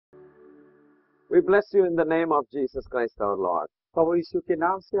We bless you in the name of Jesus Christ our Lord. प्रभु यीशु के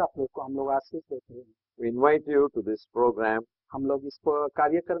नाम से आप लोग को हम लोग आशीष देते हैं। We invite you to this program, हम लोग इस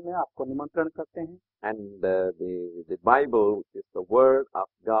कार्यक्रम में आपको निमंत्रण करते हैं। and the Bible, which is the Word of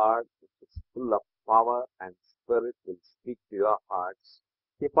God, which is full of power and Spirit, will speak to your hearts.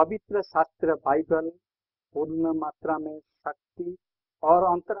 ये पवित्र शास्त्र बाइबल पूर्ण मात्रा में शक्ति और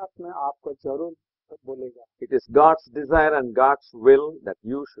अंतरात्मा में आपको जरूर बोलेगा। It is God's desire and God's will that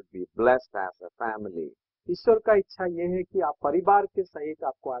you should be blessed as a family. ईश्वर का इच्छा ये है कि आप परिवार के सहित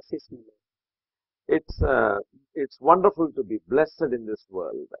आपको आशीष मिले। It's wonderful to be blessed in this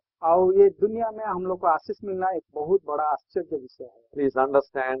world. और ये दुनिया में हम लोग को आशीष मिलना एक बहुत बड़ा आश्चर्य विषय है। Please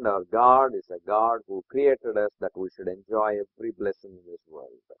understand, our God is a God who created us, that we should enjoy every blessing in this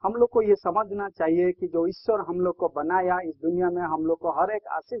world. हम लोग को ये समझना चाहिए कि जो ईश्वर हम लोग को बनाया इस दुनिया में हम लोग को हर एक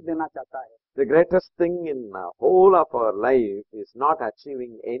आशीष देना चाहता है। The greatest thing in the whole of our life is not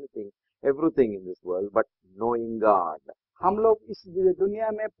achieving everything in this world, but knowing God. हम लोग इस दुनिया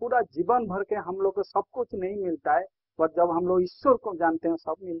में पूरा जीवन भर के हम लोग को सब कुछ नहीं मिलता है, पर जब हम लोग ईश्वर को जानते हैं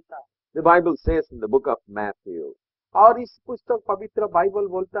सब मिलता है। The Bible says in the book of Matthew, और इस पुस्तक पवित्र बाइबल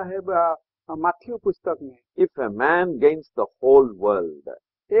बोलता है माथ्यू पुस्तक में, if a man gains the whole world,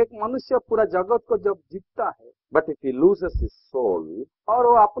 एक मनुष्य पूरा जगत को जब जीतता है, but if he loses his soul, और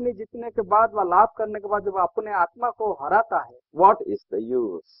वो अपने जीतने के बाद व लाभ करने के बाद जब अपने आत्मा को हराता है, what is the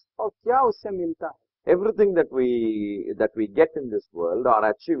use? और क्या उससे मिलता है? Everything that we get in this world or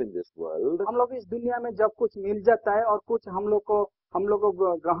achieve in this world हम लोग इस दुनिया में जब कुछ मिल जाता है और कुछ हम लोग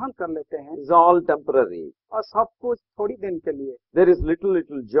को ग्रहण कर लेते हैं, is all temporary. और सब कुछ थोड़ी दिन के लिए। There is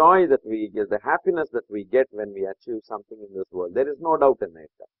little joy that we get, the happiness that we get when we achieve something in this world. There is no doubt in it.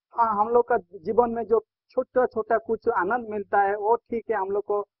 हाँ, हम लोग का जीवन में जो छोटा छोटा कुछ आनंद मिलता है वो ठीक है, हम लोग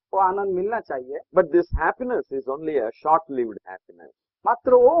को वो आनंद मिलना चाहिए। But this happiness is only a short-lived happiness.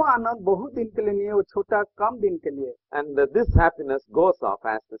 मात्र वो आनंद बहुत दिन के लिए नहीं है, वो छोटा कम दिन के लिए। And this happiness goes off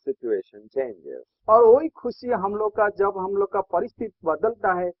as the situation changes. और वही खुशी हम लोग का जब हम लोग का परिस्थिति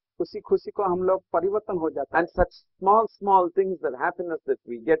बदलता है, उसी खुशी को हम लोग परिवर्तन हो जाता है। And such small things, that happiness that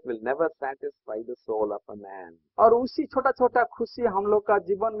we get will never satisfy the soul of a man. और उसी छोटा छोटा खुशी हम लोग का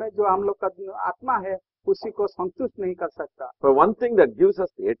जीवन में जो हम लोग का आत्मा है उसी को संतुष्ट नहीं कर सकता। For one thing that gives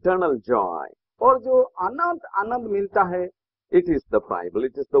us the eternal joy, और जो आनंद मिलता है, it is the Bible,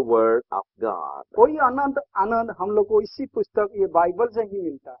 it is the Word of God. वही आनंद हम लोग को इसी पुस्तक ये बाइबल से ही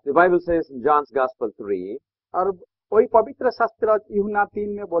मिलता है। The Bible says in John's Gospel 3, और वही पवित्र शास्त्र यूहन्ना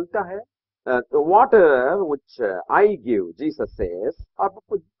 3 में बोलता है, the water which I give, Jesus says, और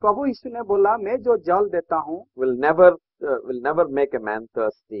प्रभु यीशु ने बोला मैं जो जल देता हूँ will never make a man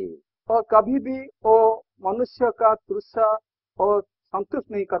thirsty. और कभी भी वो मनुष्य का तृष्णा और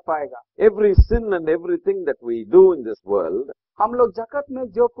संतुष्ट नहीं कर पाएगा। Every sin and everything that we do in this world हम लोग जगत में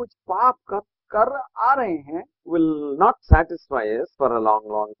जो कुछ पाप कर आ रहे हैं will not satisfy us for a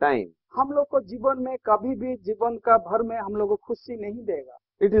long time. हम लोग को जीवन में कभी भी जीवन का भर में हम लोग को खुशी नहीं देगा।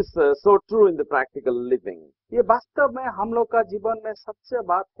 It is so true in the practical living. ये वास्तव में हम लोग का जीवन में सच्ची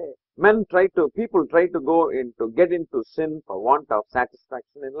बात है। People try to get into sin for want of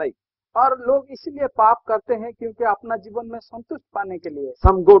satisfaction in life. और लोग इसलिए पाप करते हैं क्योंकि अपना जीवन में संतुष्ट पाने के लिए।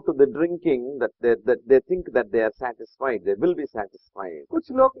 Some go to the drinking that they think that they are satisfied, they will be satisfied.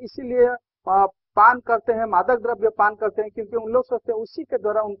 कुछ लोग इसीलिए पान करते हैं, मादक द्रव्य पान करते हैं क्योंकि उन लोग सोचते हैं उसी के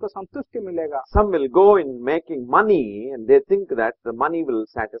द्वारा उनको संतुष्टि मिलेगा। Some will go in making money and they think that the money will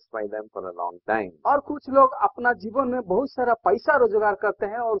satisfy them for a long time. और कुछ लोग अपना जीवन में बहुत सारा पैसा रोजगार करते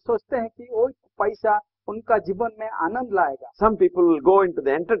हैं और सोचते हैं कि वो पैसा उनका जीवन में आनंद लाएगा। Some people will go into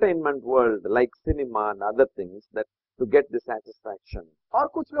the entertainment world like cinema and other things that to get the satisfaction. और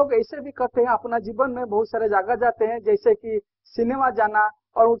कुछ लोग ऐसे भी करते हैं, अपना जीवन में बहुत सारे जगह जाते हैं जैसे कि सिनेमा जाना,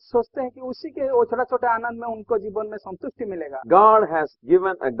 और सोचते हैं कि उसी के वो छोटा छोटा आनंद में उनको जीवन में संतुष्टि मिलेगा। God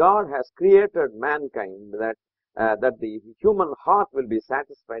has created mankind that the human heart will be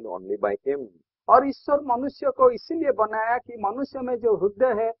satisfied only by Him. और ईश्वर मनुष्य को इसीलिए बनाया कि मनुष्य में जो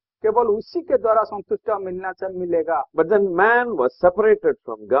हृदय है केवल उसी के द्वारा संतुष्टि मिलेगा। But then man was separated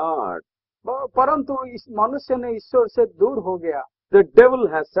from God. परंतु इस मनुष्य ने ईश्वर से दूर हो गया। The devil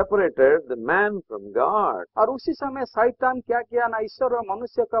has separated the man from God. और उसी समय शैतान क्या किया ना, ईश्वर और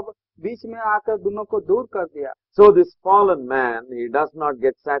मनुष्य का बीच में आकर दोनों को दूर कर दिया। So this fallen man, he does not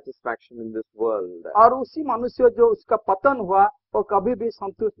get satisfaction in this world. और उसी मनुष्य जो उसका पतन हुआ वो कभी भी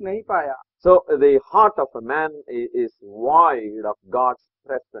संतुष्ट नहीं पाया। So the heart of a man is void of God's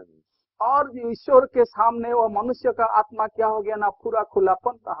presence. और ईश्वर के सामने वो मनुष्य का आत्मा क्या हो गया ना, पूरा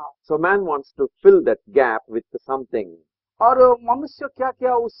खुलापन रहा। So man wants to fill that gap with something. और मनुष्य क्या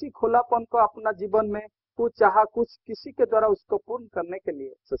किया, उसी खुलापन को अपना जीवन में कुछ चाहा कुछ किसी के द्वारा उसको पूर्ण करने के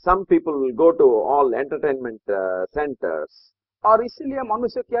लिए। So some people will go to all entertainment centers. और इसीलिए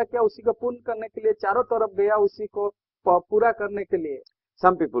मनुष्य क्या क्या उसी को पूर्ण करने के लिए चारों तरफ गया, उसी को पूरा करने के लिए।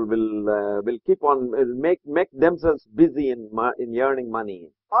 Some people will keep on will make themselves busy in earning money.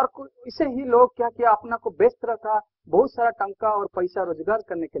 और इसे ही लोग क्या किया, अपना को व्यस्त रखा बहुत सारा टंका और पैसा रोजगार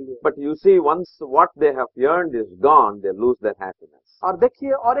करने के लिए। But you see, once what they have earned is gone, they lose their happiness. और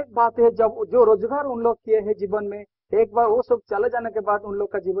देखिए और एक बात है, जब जो रोजगार उन लोग किए हैं जीवन में, एक बार वो सब चले जाने के बाद उन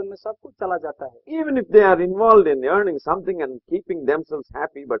लोग का जीवन में सब कुछ चला जाता है। Even if they are involved in earning something and keeping themselves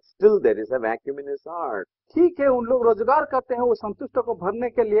happy, but still there is a vacuum in his heart. ठीक है, उन लोग रोजगार करते हैं वो संतुष्ट को भरने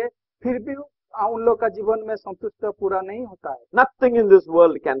के लिए, फिर भी उन लोग का जीवन में संतुष्ट पूरा नहीं होता है। Nothing in this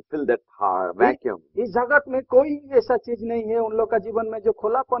world can fill that vacuum. इस जगत में कोई ऐसा चीज नहीं है उन लोग का जीवन में जो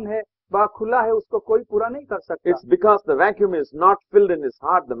खुलापन है वह खुला है, उसको कोई पूरा नहीं कर सकता। It's because the vacuum is not filled in his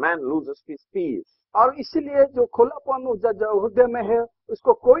heart, the man loses his peace. और इसीलिए जो खुलापन जो हृदय में है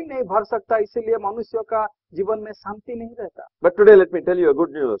उसको कोई नहीं भर सकता, इसीलिए मनुष्य का जीवन में शांति नहीं रहता। But today let me tell you a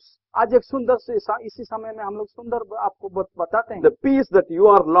good news. आज एक सुंदर से इसी समय में हम लोग सुंदर आपको बताते हैं। The peace that you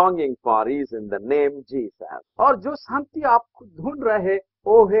are longing for is in the name Jesus. और जो शांति आप ढूंढ रहे हैं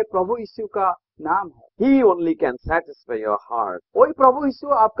वो है प्रभु यीशु का नाम है। He only can satisfy your heart. वही प्रभु यीशु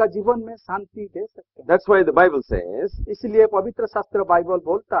आपका जीवन में शांति दे सकते हैं। That's why the Bible says, इसलिए पवित्र शास्त्र बाइबल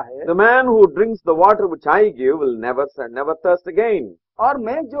बोलता है, the man who drinks the water which I give will never thirst again. और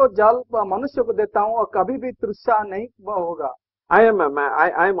मैं जो जल मनुष्य को देता हूँ और कभी भी तृष्णा नहीं होगा। I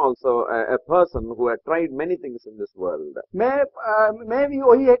am also a person who had tried many things in this world. मैं भी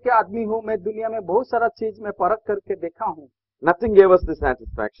वही है कि आदमी हूँ, मैं दुनिया में बहुत सारा चीज में परख करके देखा हूँ। Nothing gave us the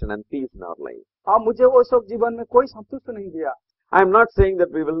satisfaction and peace in our life. और मुझे वो सब जीवन में कोई संतुष्ट नहीं दिया। I am not saying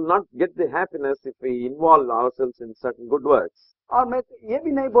that we will not get the happiness if we involve ourselves in certain good works. और मैं ये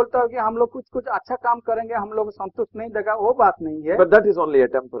भी नहीं बोलता हूँ कि हम लोग कुछ अच्छा काम करेंगे हम लोग संतुष्ट नहीं देगा, वो बात नहीं है। But that is only a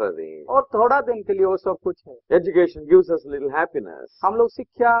temporary. और थोड़ा दिन के लिए वो सब कुछ है। Education gives us little happiness. हम लोग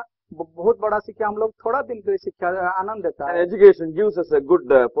शिक्षा बहुत बड़ा शिक्षा हम लोग थोड़ा दिन के लिए शिक्षा आनंद देता And है। education gives us a good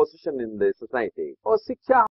position in the society. और शिक्षा